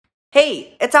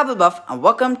Hey, it's Apple Buff and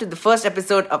welcome to the first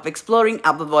episode of Exploring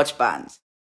Apple Watch Bands.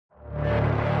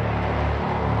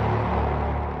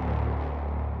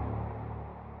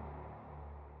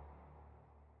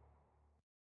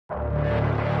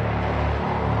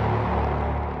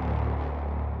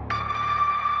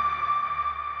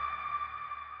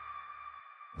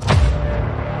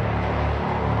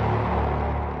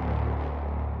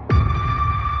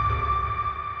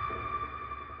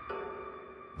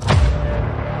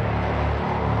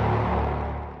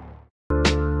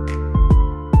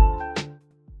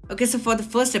 Okay, so for the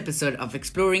first episode of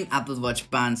Exploring Apple Watch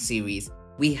Bands series,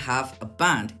 we have a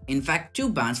band, in fact two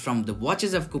bands from the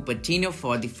Watches of Cupertino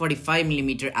for the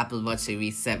 45mm Apple Watch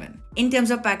Series 7. In terms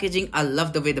of packaging, I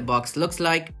love the way the box looks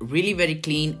like, really very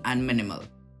clean and minimal.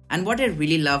 And what I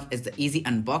really love is the easy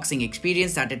unboxing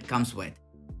experience that it comes with.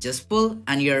 Just pull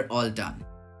and you're all done.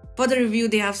 For the review,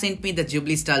 they have sent me the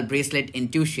Jubilee style bracelet in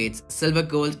two shades, silver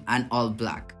gold and all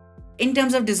black. In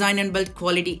terms of design and build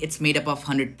quality, it's made up of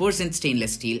 100%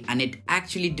 stainless steel and it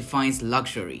actually defines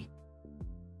luxury.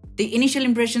 The initial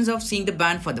impressions of seeing the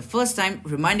band for the first time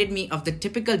reminded me of the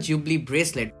typical Jubilee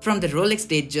bracelet from the Rolex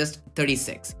Datejust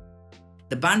 36.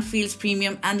 The band feels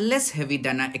premium and less heavy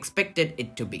than I expected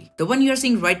it to be. The one you're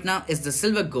seeing right now is the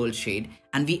silver gold shade,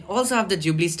 and we also have the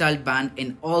Jubilee style band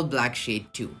in all black shade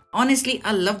too. Honestly,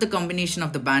 I love the combination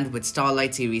of the band with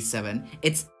Starlight Series 7,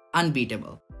 it's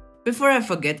unbeatable. Before I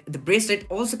forget, the bracelet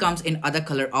also comes in other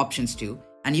color options too,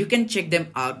 and you can check them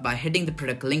out by hitting the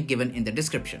product link given in the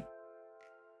description.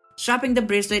 Strapping the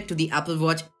bracelet to the Apple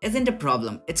Watch isn't a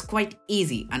problem, it's quite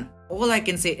easy, and all I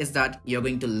can say is that you're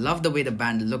going to love the way the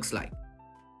band looks like.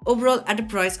 Overall, at a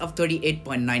price of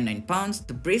 £38.99,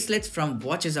 the bracelets from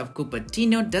Watches of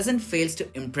Cupertino doesn't fail to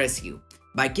impress you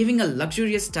by giving a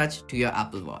luxurious touch to your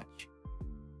Apple Watch.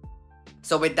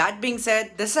 So with that being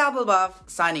said, this is Apple Buff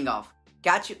signing off.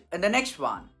 Catch you in the next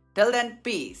one. Till then,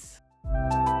 peace.